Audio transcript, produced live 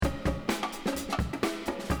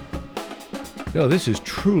No, this is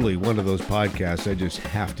truly one of those podcasts I just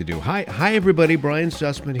have to do. Hi, everybody. Brian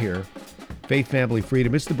Sussman here. Faith, Family,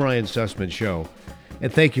 Freedom. It's the Brian Sussman Show.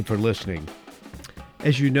 And thank you for listening.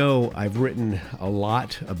 As you know, I've written a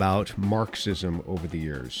lot about Marxism over the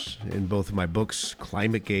years. In both of my books,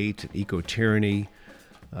 Climategate and Eco-Tyranny,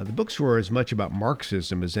 the books were as much about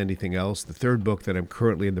Marxism as anything else. The third book that I'm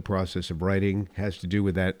currently in the process of writing has to do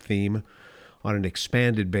with that theme on an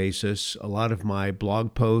expanded basis. A lot of my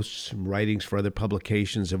blog posts and writings for other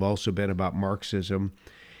publications have also been about Marxism.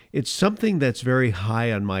 It's something that's very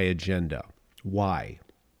high on my agenda. Why?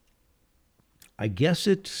 I guess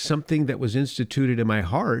it's something that was instituted in my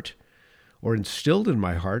heart or instilled in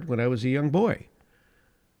my heart when I was a young boy.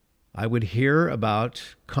 I would hear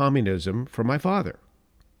about communism from my father,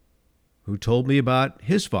 who told me about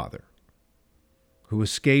his father, who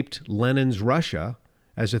escaped Lenin's Russia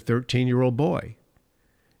as a 13-year-old boy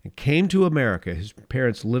and came to America. His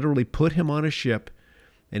parents literally put him on a ship,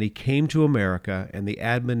 and he came to America, and the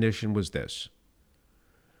admonition was this: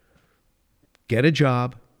 get a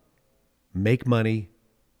job, make money,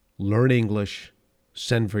 learn English,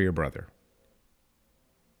 send for your brother.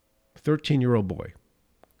 13-year-old boy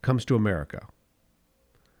comes to America.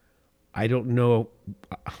 I don't know.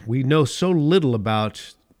 We know so little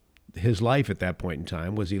about his life at that point in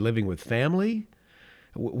time. Was he living with family?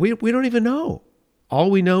 We don't even know.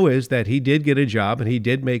 All we know is that he did get a job, and he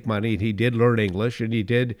did make money, and he did learn English, and he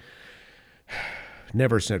did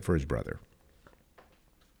never sent for his brother.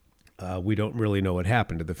 We don't really know what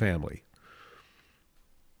happened to the family.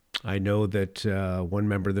 I know that one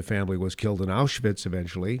member of the family was killed in Auschwitz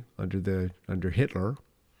eventually under Hitler.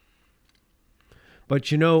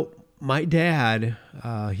 But you know, my dad,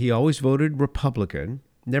 he always voted Republican.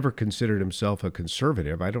 Never considered himself a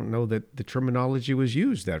conservative. I don't know that the terminology was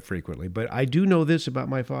used that frequently, but I do know this about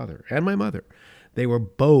my father and my mother. They were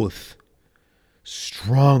both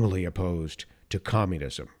strongly opposed to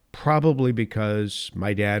communism, probably because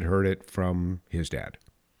my dad heard it from his dad.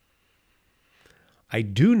 I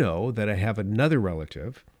do know that I have another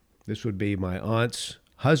relative, this would be my aunt's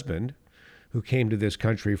husband, who came to this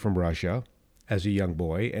country from Russia as a young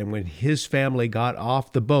boy, and when his family got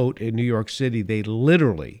off the boat in New York City, they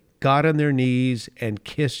literally got on their knees and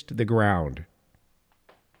kissed the ground.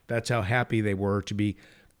 That's how happy they were to be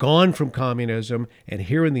gone from communism and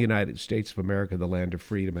here in the United States of America, the land of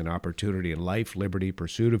freedom and opportunity and life, liberty,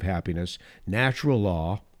 pursuit of happiness, natural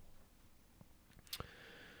law.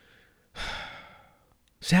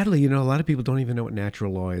 Sadly, you know, a lot of people don't even know what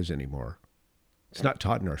natural law is anymore. It's not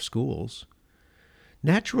taught in our schools.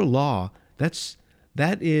 Natural law,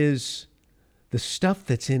 that is the stuff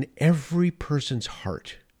that's in every person's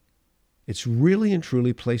heart. It's really and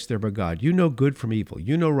truly placed there by God. You know good from evil.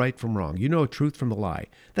 You know right from wrong. You know truth from the lie.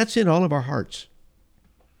 That's in all of our hearts.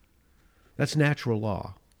 That's natural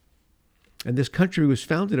law. And this country was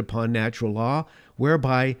founded upon natural law,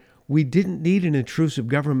 whereby we didn't need an intrusive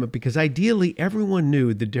government because ideally everyone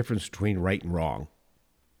knew the difference between right and wrong.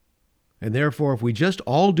 And therefore, if we just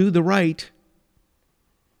all do the right,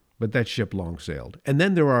 but that ship long sailed. And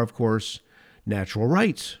then there are, of course, natural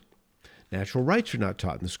rights. Natural rights are not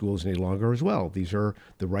taught in the schools any longer as well. These are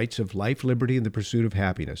the rights of life, liberty, and the pursuit of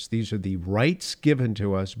happiness. These are the rights given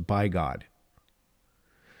to us by God.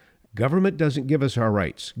 Government doesn't give us our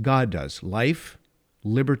rights. God does. Life,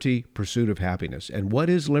 liberty, pursuit of happiness. And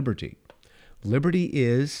what is liberty? Liberty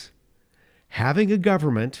is having a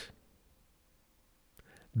government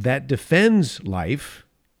that defends life,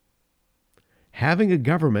 having a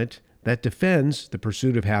government that defends the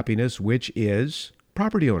pursuit of happiness, which is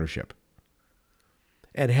property ownership,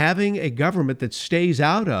 and having a government that stays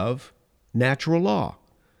out of natural law.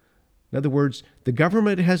 In other words, the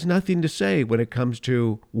government has nothing to say when it comes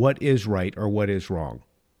to what is right or what is wrong,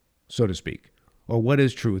 so to speak, or what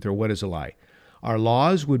is truth or what is a lie. Our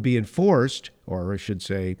laws would be enforced, or I should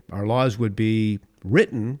say, our laws would be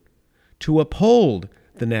written to uphold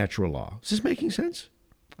the natural law. Is this making sense?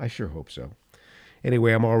 I sure hope so.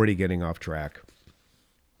 Anyway, I'm already getting off track.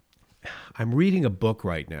 I'm reading a book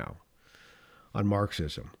right now on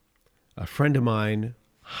Marxism. A friend of mine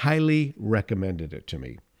highly recommended it to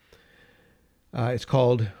me. It's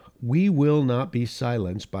called We Will Not Be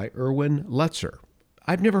Silenced by Erwin Lutzer.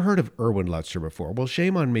 I've never heard of Erwin Lutzer before. Well,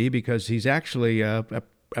 shame on me because he's actually a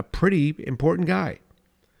pretty important guy.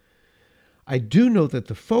 I do know that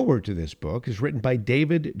the foreword to this book is written by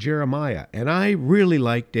David Jeremiah, and I really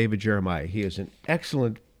like David Jeremiah. He is an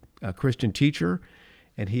excellent Christian teacher,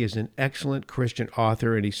 and he is an excellent Christian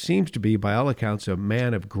author, and he seems to be, by all accounts, a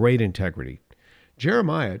man of great integrity.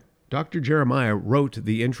 Dr. Jeremiah wrote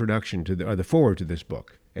the introduction to the foreword to this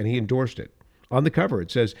book, and he endorsed it. On the cover, it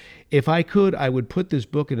says, "If I could, I would put this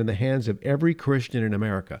book into the hands of every Christian in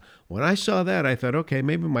America." When I saw that, I thought, okay,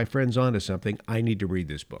 maybe my friend's onto something. I need to read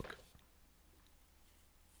this book.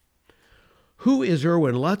 Who is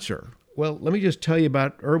Erwin Lutzer? Well, let me just tell you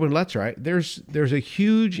about Erwin Lutzer. There's a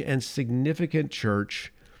huge and significant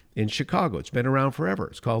church in Chicago. It's been around forever.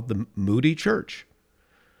 It's called the Moody Church.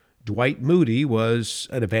 Dwight Moody was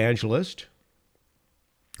an evangelist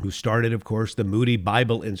who started, of course, the Moody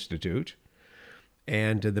Bible Institute.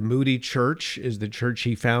 And the Moody Church is the church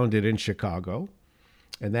he founded in Chicago.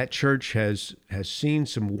 And that church has seen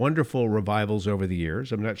some wonderful revivals over the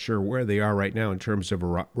years. I'm not sure where they are right now in terms of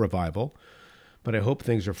a revival, but I hope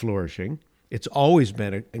things are flourishing. It's always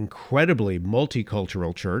been an incredibly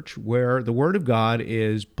multicultural church where the Word of God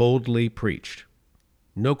is boldly preached.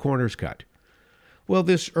 No corners cut. Well,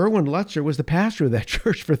 this Erwin Lutzer was the pastor of that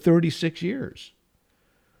church for 36 years.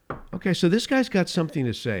 Okay, so this guy's got something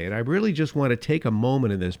to say, and I really just want to take a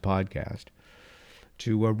moment in this podcast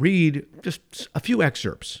to read just a few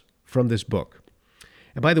excerpts from this book.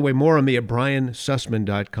 And by the way, more on me at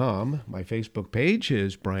briansussman.com. My Facebook page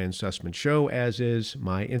is Brian Sussman Show, as is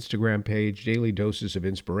my Instagram page, Daily Doses of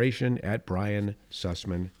Inspiration at Brian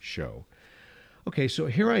Sussman Show. Okay, so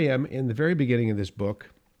here I am in the very beginning of this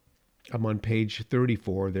book. I'm on page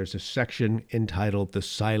 34. There's a section entitled The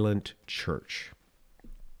Silent Church.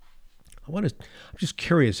 I'm just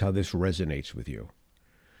curious how this resonates with you.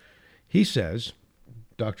 He says,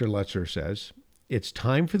 Dr. Lutzer says, it's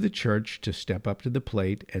time for the church to step up to the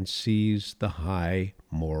plate and seize the high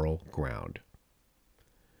moral ground.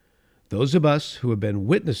 Those of us who have been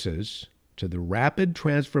witnesses to the rapid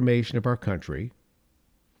transformation of our country,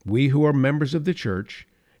 we who are members of the church,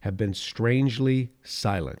 have been strangely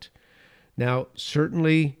silent. Now,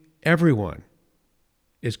 certainly everyone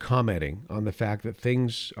is commenting on the fact that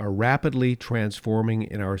things are rapidly transforming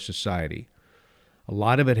in our society. A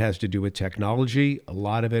lot of it has to do with technology. A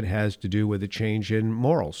lot of it has to do with a change in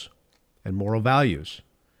morals and moral values.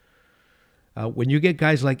 When you get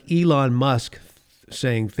guys like Elon Musk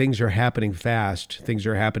saying things are happening fast, things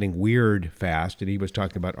are happening weird fast, and he was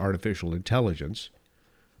talking about artificial intelligence,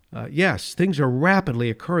 yes, things are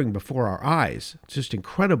rapidly occurring before our eyes. It's just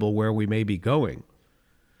incredible where we may be going.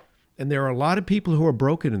 And there are a lot of people who are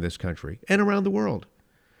broken in this country and around the world.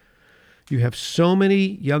 You have so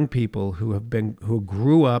many young people who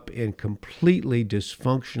grew up in completely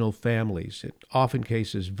dysfunctional families, in often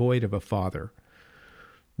cases void of a father.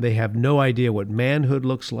 They have no idea what manhood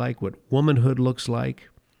looks like, what womanhood looks like,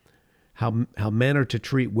 how men are to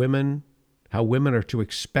treat women, how women are to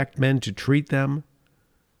expect men to treat them.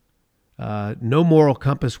 No moral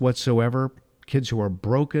compass whatsoever. Kids who are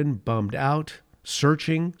broken, bummed out,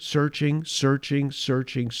 searching for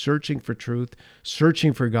truth,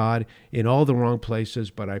 searching for God in all the wrong places.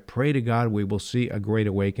 But I pray to God we will see a great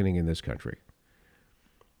awakening in this country.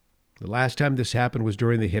 The last time this happened was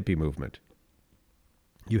during the hippie movement.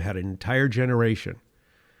 You had an entire generation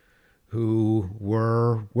who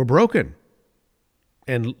were broken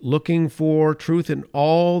and looking for truth in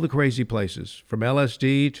all the crazy places, from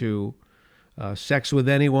LSD to sex with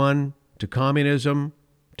anyone, to communism,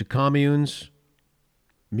 to communes,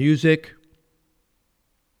 music,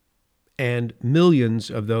 and millions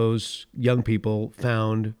of those young people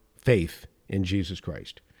found faith in Jesus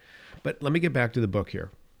Christ. But let me get back to the book here.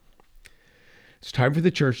 It's time for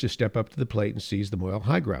the church to step up to the plate and seize the moral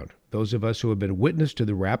high ground. Those of us who have been witness to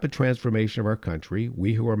the rapid transformation of our country,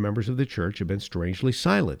 we who are members of the church, have been strangely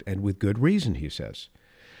silent, and with good reason, he says.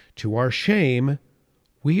 To our shame,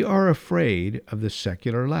 we are afraid of the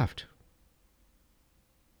secular left.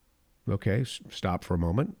 Okay, stop for a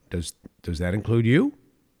moment. Does that include you?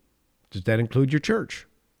 Does that include your church?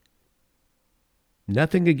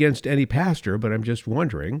 Nothing against any pastor, but I'm just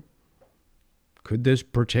wondering, could this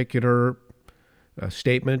particular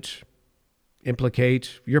statement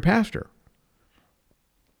implicate your pastor?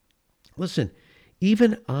 Listen,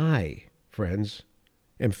 even I, friends,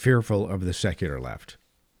 am fearful of the secular left.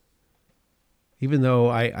 Even though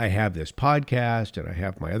I have this podcast and I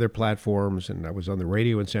have my other platforms, and I was on the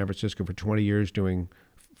radio in San Francisco for 20 years doing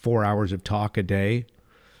 4 hours of talk a day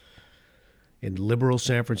in liberal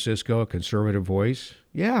San Francisco, a conservative voice.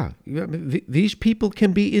 Yeah, these people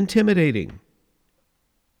can be intimidating.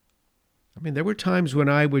 I mean, there were times when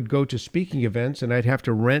I would go to speaking events and I'd have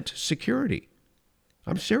to rent security.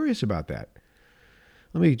 I'm serious about that.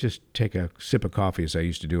 Let me just take a sip of coffee as I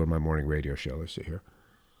used to do on my morning radio show. Let's see here.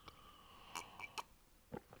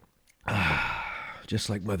 Just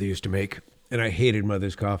like Mother used to make. And I hated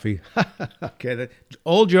Mother's coffee. Okay, that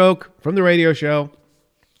old joke from the radio show.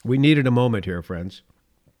 We needed a moment here, friends.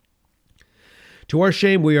 To our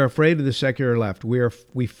shame, we are afraid of the secular left.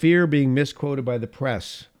 We fear being misquoted by the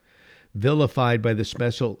press, vilified by the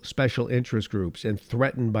special interest groups, and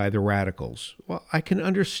threatened by the radicals. Well, I can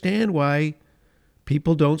understand why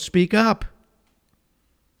people don't speak up.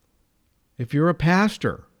 If you're a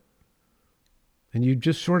pastor and you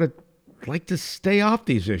just sort of like to stay off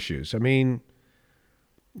these issues, I mean,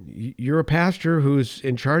 you're a pastor who's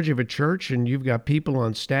in charge of a church and you've got people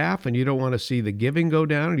on staff and you don't want to see the giving go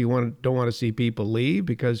down and don't want to see people leave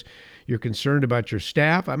because you're concerned about your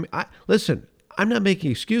staff. I mean, listen, I'm not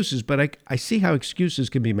making excuses, but I see how excuses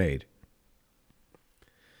can be made.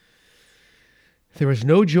 There is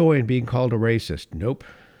no joy in being called a racist. Nope.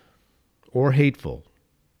 Or hateful,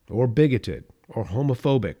 or bigoted, or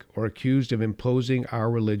homophobic, or accused of imposing our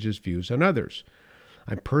religious views on others.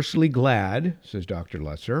 I'm personally glad, says Dr.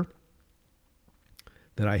 Lutzer,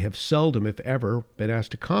 that I have seldom, if ever, been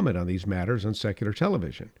asked to comment on these matters on secular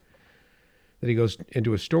television. Then he goes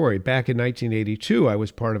into a story. Back in 1982, I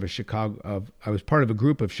was part of a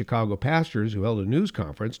group of Chicago pastors who held a news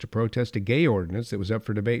conference to protest a gay ordinance that was up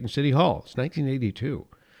for debate in City Hall. It's 1982.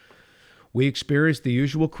 We experienced the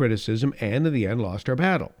usual criticism and, in the end, lost our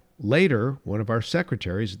battle. Later, one of our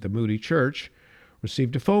secretaries at the Moody Church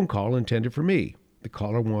received a phone call intended for me. The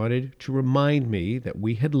caller wanted to remind me that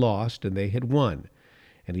we had lost and they had won,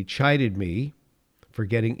 and he chided me for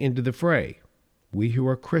getting into the fray. We who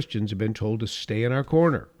are Christians have been told to stay in our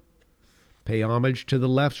corner, pay homage to the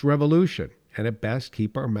left's revolution, and at best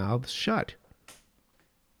keep our mouths shut.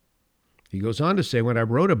 He goes on to say, when I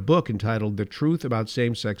wrote a book entitled The Truth About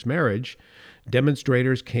Same-Sex Marriage,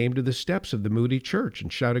 demonstrators came to the steps of the Moody Church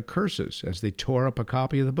and shouted curses as they tore up a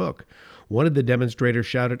copy of the book. One of the demonstrators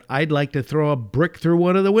shouted, "I'd like to throw a brick through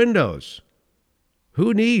one of the windows."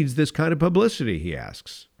 Who needs this kind of publicity, he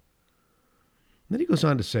asks. And then he goes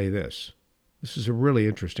on to say this. This is a really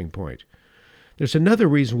interesting point. There's another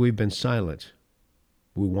reason we've been silent.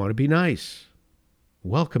 We want to be nice,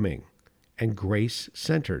 welcoming, and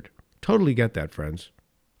grace-centered. Totally get that, friends.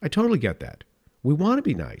 I totally get that. We want to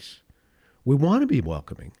be nice. We want to be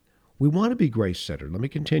welcoming. We want to be grace-centered. Let me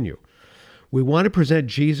continue. We want to present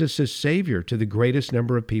Jesus as Savior to the greatest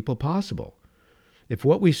number of people possible. If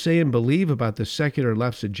what we say and believe about the secular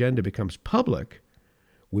left's agenda becomes public,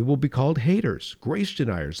 we will be called haters, grace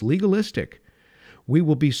deniers, legalistic. We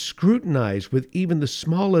will be scrutinized with even the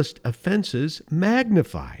smallest offenses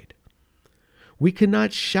magnified. We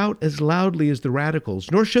cannot shout as loudly as the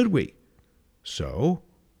radicals, nor should we. So,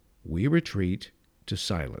 we retreat to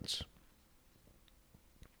silence.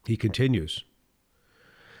 He continues,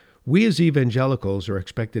 we as evangelicals are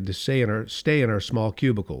expected to stay in our small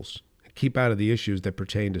cubicles, and keep out of the issues that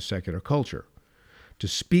pertain to secular culture. To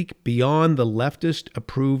speak beyond the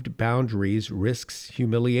leftist-approved boundaries risks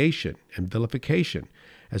humiliation and vilification.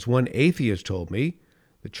 As one atheist told me,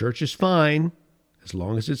 the church is fine as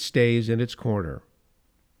long as it stays in its corner.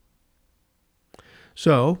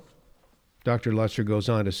 So, Dr. Lutzer goes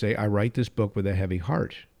on to say, I write this book with a heavy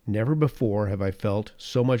heart. Never before have I felt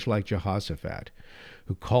so much like Jehoshaphat,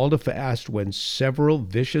 who called a fast when several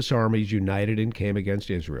vicious armies united and came against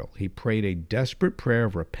Israel. He prayed a desperate prayer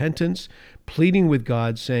of repentance, pleading with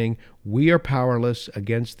God, saying, we are powerless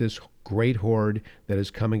against this great horde that is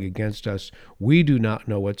coming against us. We do not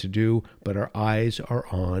know what to do, but our eyes are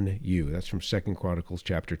on you. That's from 2 Chronicles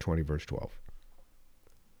chapter 20, verse 12.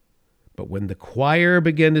 But when the choir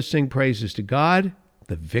began to sing praises to God,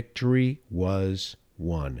 the victory was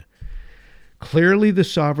won. Clearly, the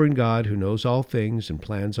sovereign God who knows all things and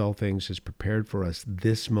plans all things has prepared for us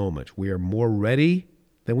this moment. We are more ready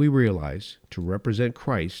than we realize to represent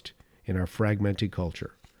Christ in our fragmented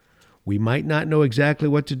culture. We might not know exactly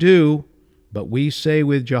what to do, but we say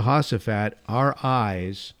with Jehoshaphat, our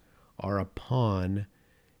eyes are upon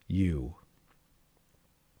you.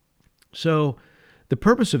 So, the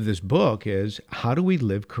purpose of this book is, how do we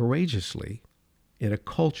live courageously in a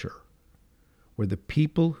culture where the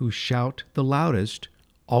people who shout the loudest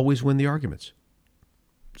always win the arguments?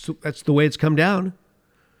 So that's the way it's come down.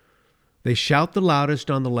 They shout the loudest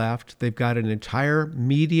on the left. They've got an entire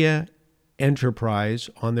media enterprise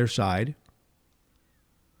on their side.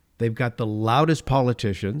 They've got the loudest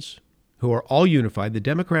politicians who are all unified. The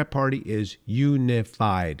Democrat Party is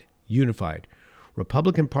unified.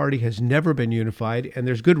 Republican Party has never been unified, and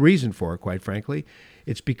there's good reason for it, quite frankly.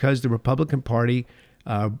 It's because the Republican Party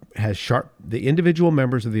the individual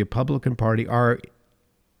members of the Republican Party are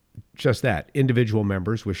just that, individual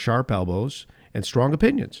members with sharp elbows and strong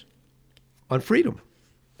opinions on freedom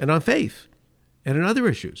and on faith and on other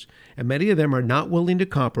issues. And many of them are not willing to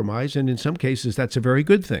compromise, and in some cases, that's a very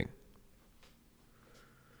good thing.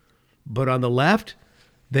 But on the left,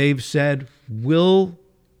 They've said, we'll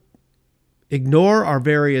ignore our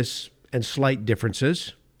various and slight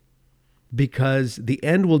differences because the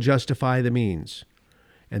end will justify the means.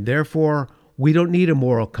 And therefore, we don't need a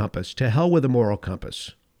moral compass. To hell with a moral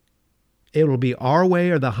compass. It will be our way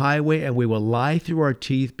or the highway, and we will lie through our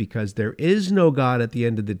teeth because there is no God at the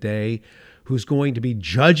end of the day who's going to be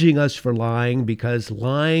judging us for lying, because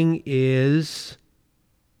lying is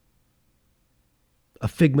a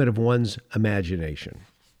figment of one's imagination.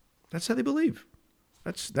 That's how they believe.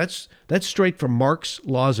 That's straight from Marx's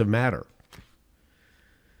Laws of Matter.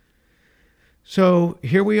 So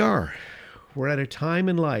here we are. We're at a time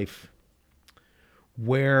in life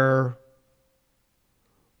where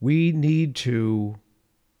we need to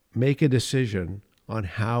make a decision on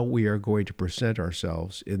how we are going to present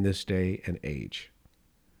ourselves in this day and age.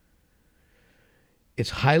 It's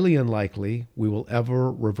highly unlikely we will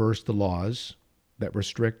ever reverse the laws that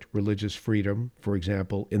restrict religious freedom, for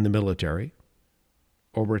example, in the military,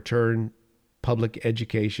 or return public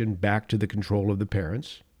education back to the control of the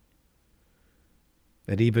parents,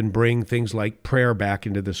 and even bring things like prayer back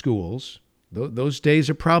into the schools. Those days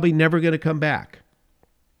are probably never going to come back.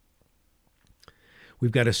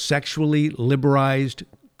 We've got a sexually liberalized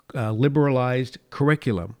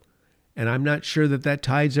curriculum, and I'm not sure that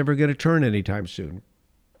tide's ever going to turn anytime soon.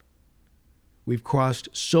 We've crossed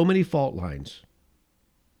so many fault lines,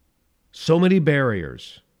 so many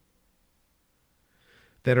barriers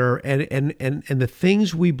that are, and the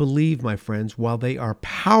things we believe, my friends, while they are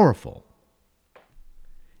powerful,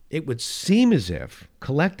 it would seem as if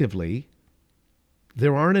collectively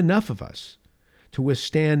there aren't enough of us to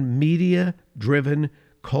withstand media-driven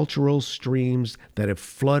cultural streams that have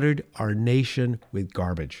flooded our nation with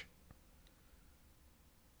garbage.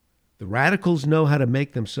 The radicals know how to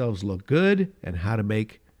make themselves look good and how to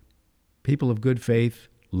make people of good faith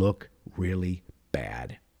look really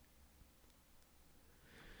bad.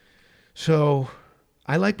 So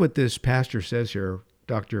I like what this pastor says here,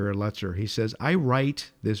 Dr. Lutzer. He says, I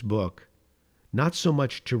write this book not so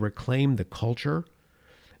much to reclaim the culture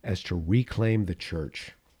as to reclaim the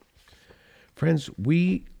church. Friends,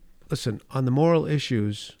 listen, on the moral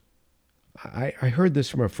issues, I heard this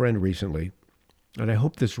from a friend recently, and I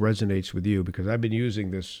hope this resonates with you because I've been using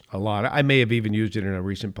this a lot. I may have even used it in a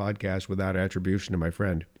recent podcast without attribution to my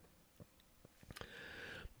friend.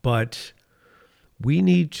 But we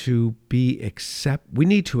need to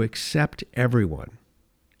accept everyone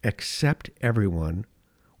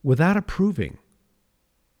without approving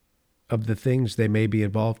of the things they may be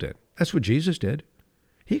involved in. That's what Jesus did.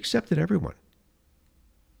 He accepted everyone.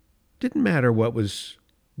 Didn't matter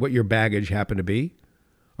what your baggage happened to be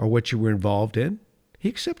or what you were involved in. He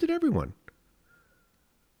accepted everyone.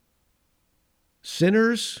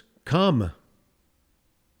 Sinners, come.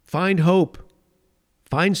 Find hope.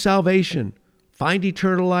 Find salvation. Find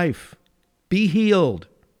eternal life. Be healed.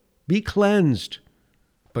 Be cleansed.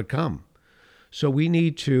 But come. So we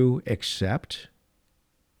need to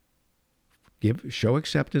show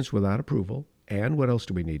acceptance without approval. And what else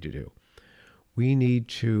do we need to do? We need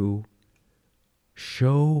to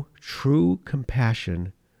show true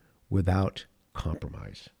compassion without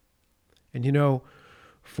compromise. And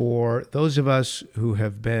for those of us who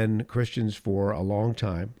have been Christians for a long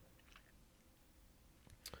time,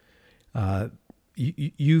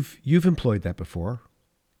 you've employed that before.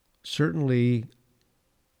 Certainly,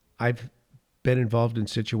 I've been involved in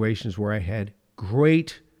situations where I had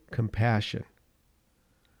great compassion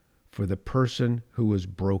for the person who was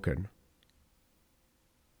broken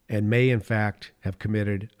and may, in fact, have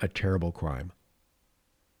committed a terrible crime.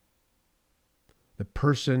 The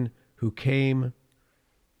person who came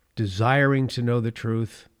desiring to know the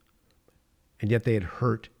truth, and yet they had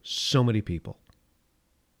hurt so many people.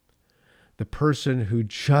 The person who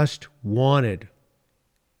just wanted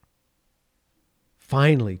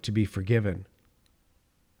finally to be forgiven,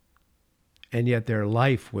 and yet their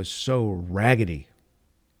life was so raggedy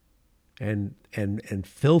and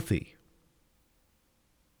filthy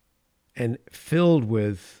and filled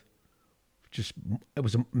with it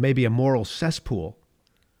was maybe a moral cesspool.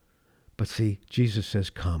 But see, Jesus says,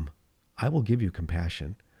 come, I will give you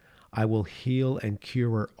compassion. I will heal and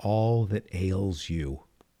cure all that ails you.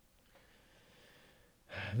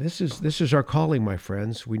 This is our calling, my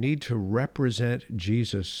friends. We need to represent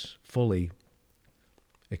Jesus fully.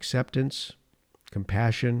 Acceptance,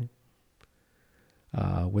 compassion,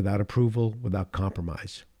 without approval, without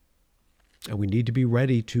compromise. And we need to be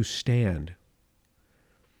ready to stand.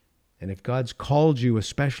 And if God's called you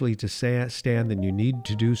especially to stand, then you need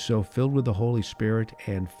to do so filled with the Holy Spirit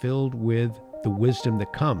and filled with the wisdom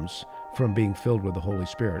that comes from being filled with the Holy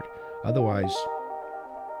Spirit. Otherwise,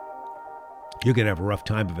 you're going to have a rough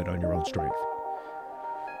time of it on your own strength.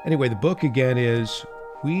 Anyway, the book again is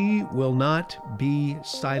We Will Not Be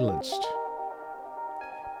Silenced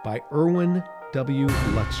by Erwin W.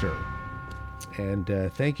 Lutzer.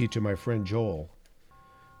 And thank you to my friend Joel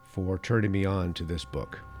for turning me on to this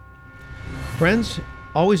book. Friends,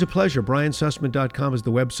 always a pleasure. BrianSussman.com is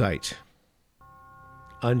the website.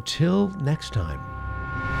 Until next time.